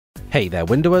Hey there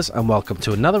Windowers, and welcome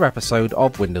to another episode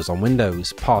of Windows on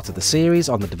Windows, part of the series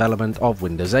on the development of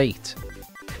Windows 8.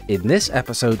 In this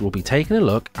episode we'll be taking a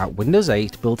look at Windows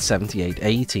 8 build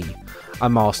 7880, a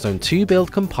milestone 2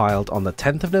 build compiled on the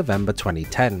 10th of November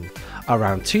 2010,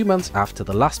 around 2 months after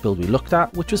the last build we looked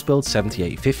at, which was build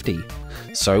 7850.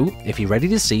 So, if you're ready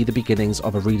to see the beginnings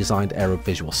of a redesigned Aero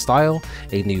visual style,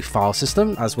 a new file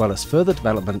system, as well as further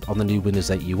development on the new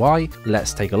Windows 8 UI,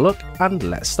 let's take a look and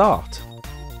let's start.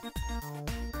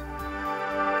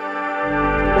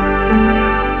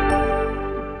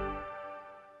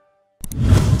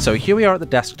 So here we are at the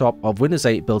desktop of Windows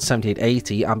 8 build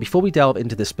 7880, and before we delve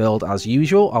into this build, as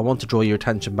usual, I want to draw your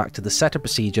attention back to the setup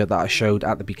procedure that I showed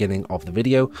at the beginning of the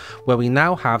video, where we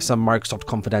now have some Microsoft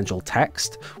confidential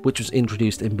text, which was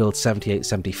introduced in build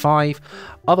 7875.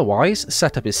 Otherwise,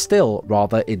 setup is still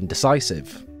rather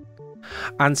indecisive.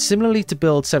 And similarly to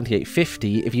build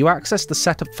 7850, if you access the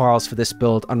setup files for this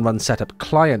build and run setup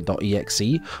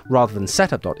client.exe rather than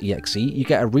setup.exe, you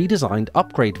get a redesigned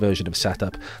upgrade version of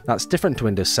setup that's different to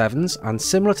Windows 7's and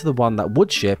similar to the one that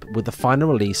would ship with the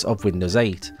final release of Windows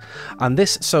 8. And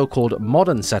this so-called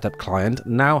modern setup client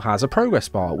now has a progress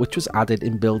bar, which was added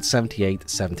in build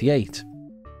 7878.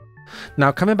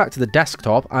 Now, coming back to the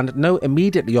desktop, and no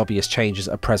immediately obvious changes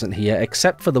are present here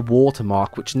except for the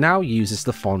watermark, which now uses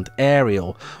the font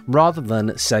Arial rather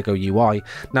than Sego UI.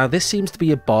 Now, this seems to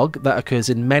be a bug that occurs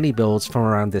in many builds from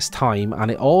around this time, and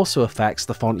it also affects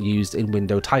the font used in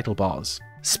window title bars.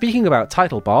 Speaking about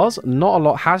title bars, not a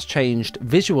lot has changed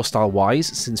visual style wise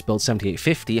since build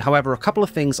 7850, however a couple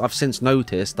of things I've since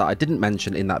noticed that I didn't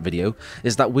mention in that video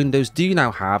is that Windows do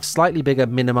now have slightly bigger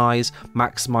minimize,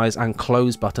 maximize and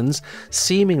close buttons,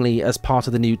 seemingly as part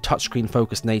of the new touchscreen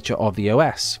focused nature of the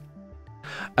OS.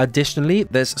 Additionally,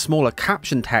 there's smaller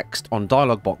caption text on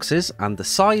dialog boxes, and the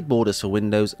side borders for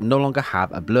Windows no longer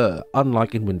have a blur,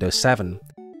 unlike in Windows 7.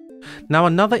 Now,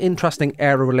 another interesting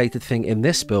Aero related thing in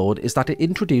this build is that it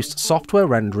introduced software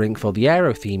rendering for the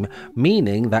Aero theme,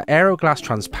 meaning that Aero glass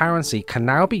transparency can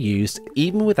now be used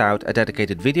even without a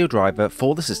dedicated video driver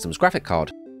for the system's graphic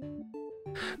card.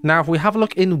 Now, if we have a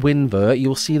look in WinVer,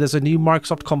 you'll see there's a new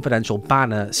Microsoft confidential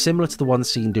banner similar to the one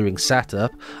seen during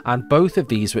setup, and both of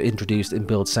these were introduced in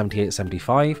build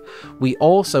 7875. We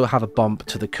also have a bump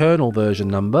to the kernel version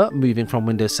number, moving from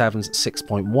Windows 7's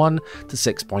 6.1 to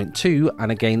 6.2,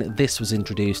 and again this was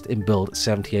introduced in build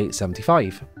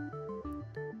 7875.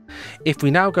 If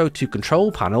we now go to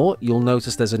Control Panel, you'll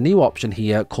notice there's a new option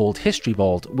here called History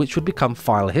Vault, which would become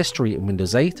File History in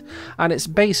Windows 8, and it's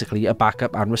basically a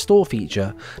backup and restore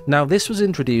feature. Now, this was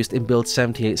introduced in build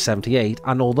 7878,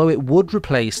 and although it would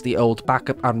replace the old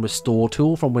backup and restore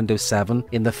tool from Windows 7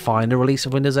 in the final release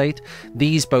of Windows 8,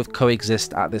 these both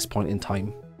coexist at this point in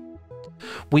time.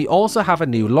 We also have a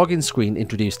new login screen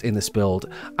introduced in this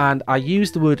build, and I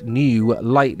use the word new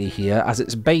lightly here as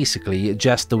it's basically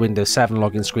just the Windows 7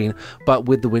 login screen but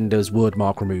with the Windows word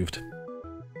mark removed.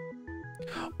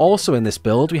 Also in this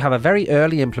build we have a very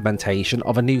early implementation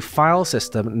of a new file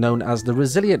system known as the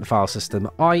Resilient File System,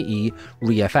 i.e.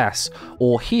 ReFS,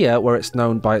 or here where it's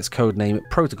known by its codename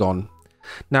Protagon.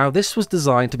 Now, this was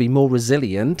designed to be more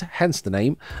resilient, hence the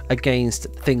name, against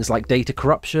things like data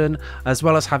corruption, as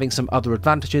well as having some other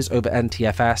advantages over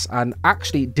NTFS, and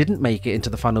actually didn't make it into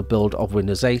the final build of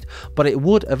Windows 8, but it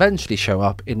would eventually show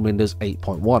up in Windows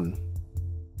 8.1.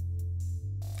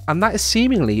 And that is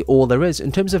seemingly all there is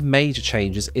in terms of major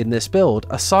changes in this build,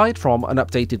 aside from an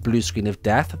updated blue screen of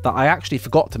death that I actually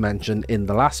forgot to mention in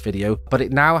the last video, but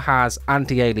it now has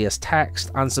anti-alias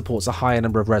text and supports a higher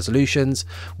number of resolutions,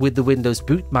 with the Windows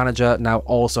Boot Manager now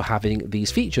also having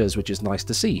these features, which is nice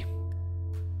to see.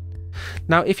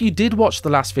 Now, if you did watch the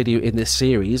last video in this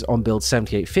series on build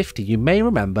 7850, you may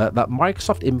remember that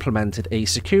Microsoft implemented a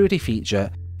security feature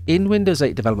in Windows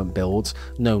 8 development builds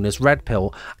known as Red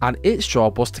Pill, and its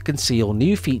job was to conceal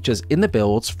new features in the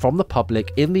builds from the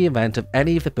public in the event of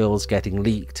any of the builds getting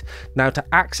leaked. Now, to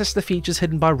access the features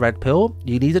hidden by Red Pill,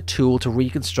 you need a tool to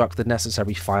reconstruct the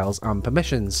necessary files and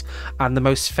permissions, and the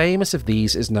most famous of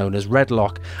these is known as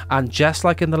Redlock, and just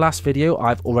like in the last video,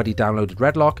 I've already downloaded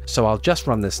Redlock, so I'll just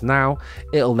run this now.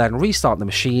 It'll then restart the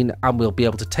machine and we'll be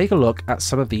able to take a look at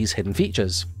some of these hidden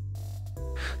features.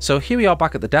 So here we are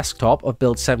back at the desktop of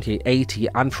build 7880,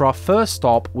 and for our first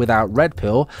stop without Red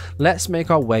Pill, let's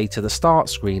make our way to the start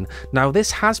screen. Now,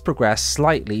 this has progressed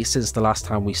slightly since the last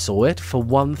time we saw it. For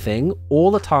one thing,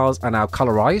 all the tiles are now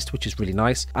colorized, which is really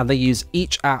nice, and they use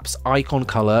each app's icon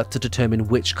color to determine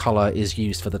which color is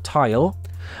used for the tile.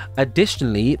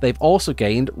 Additionally, they've also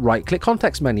gained right-click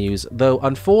context menus, though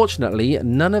unfortunately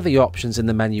none of the options in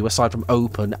the menu aside from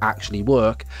open actually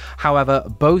work. However,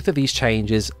 both of these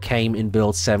changes came in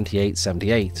build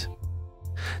 7878.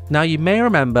 Now, you may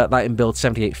remember that in build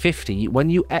 7850, when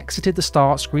you exited the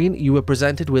start screen, you were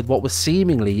presented with what was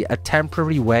seemingly a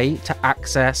temporary way to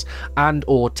access and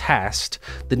or test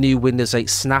the new Windows 8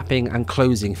 snapping and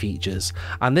closing features,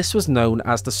 and this was known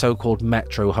as the so-called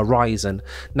Metro Horizon.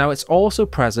 Now, it's also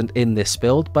present in this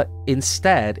build, but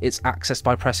instead it's accessed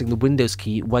by pressing the Windows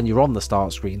key when you're on the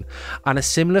start screen. And a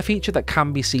similar feature that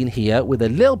can be seen here with a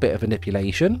little bit of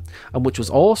manipulation, and which was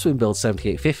also in build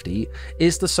 7850,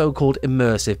 is the so-called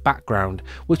immersive background,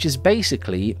 which is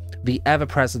basically the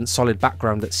ever-present solid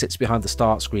background that sits behind the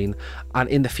start screen and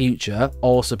in the future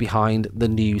also behind the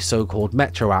new so-called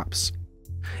Metro apps.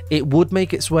 It would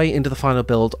make its way into the final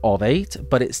build of 8,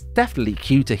 but it's definitely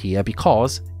cuter here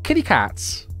because kitty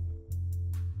cats.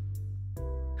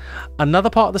 Another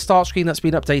part of the start screen that's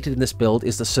been updated in this build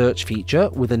is the search feature,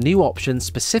 with a new option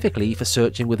specifically for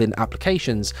searching within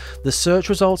applications. The search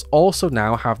results also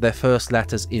now have their first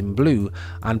letters in blue,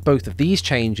 and both of these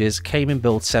changes came in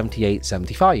build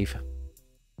 7875.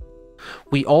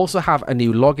 We also have a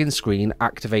new login screen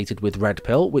activated with Red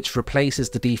Pill, which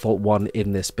replaces the default one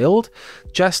in this build.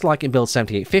 Just like in build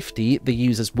 7850, the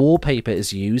user's wallpaper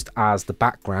is used as the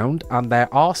background, and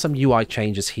there are some UI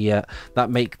changes here that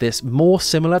make this more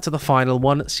similar to the final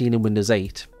one seen in Windows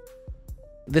 8.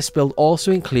 This build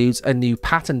also includes a new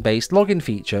pattern-based login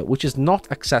feature, which is not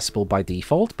accessible by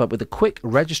default, but with a quick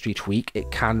registry tweak it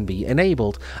can be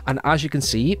enabled. And as you can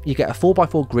see, you get a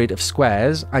 4x4 grid of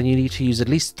squares, and you need to use at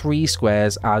least 3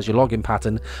 squares as your login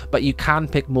pattern, but you can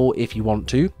pick more if you want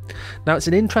to. Now, it's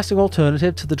an interesting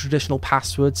alternative to the traditional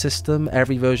password system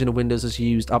every version of Windows has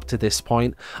used up to this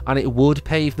point, and it would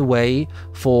pave the way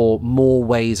for more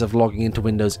ways of logging into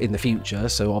Windows in the future.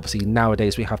 So obviously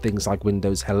nowadays we have things like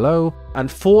Windows Hello.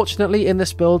 Unfortunately, in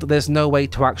this build, there's no way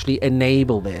to actually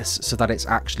enable this so that it's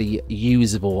actually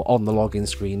usable on the login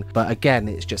screen, but again,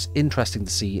 it's just interesting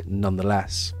to see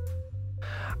nonetheless.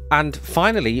 And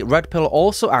finally, Red Pill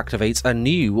also activates a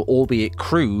new, albeit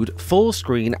crude,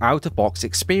 full-screen out-of-box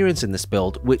experience in this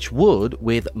build, which would,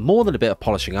 with more than a bit of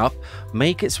polishing up,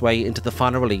 make its way into the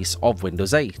final release of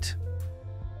Windows 8.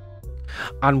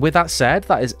 And with that said,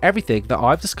 that is everything that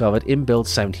I've discovered in build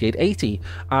 7880.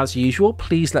 As usual,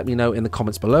 please let me know in the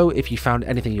comments below if you found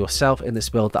anything yourself in this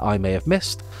build that I may have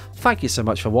missed. Thank you so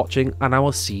much for watching, and I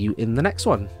will see you in the next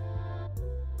one.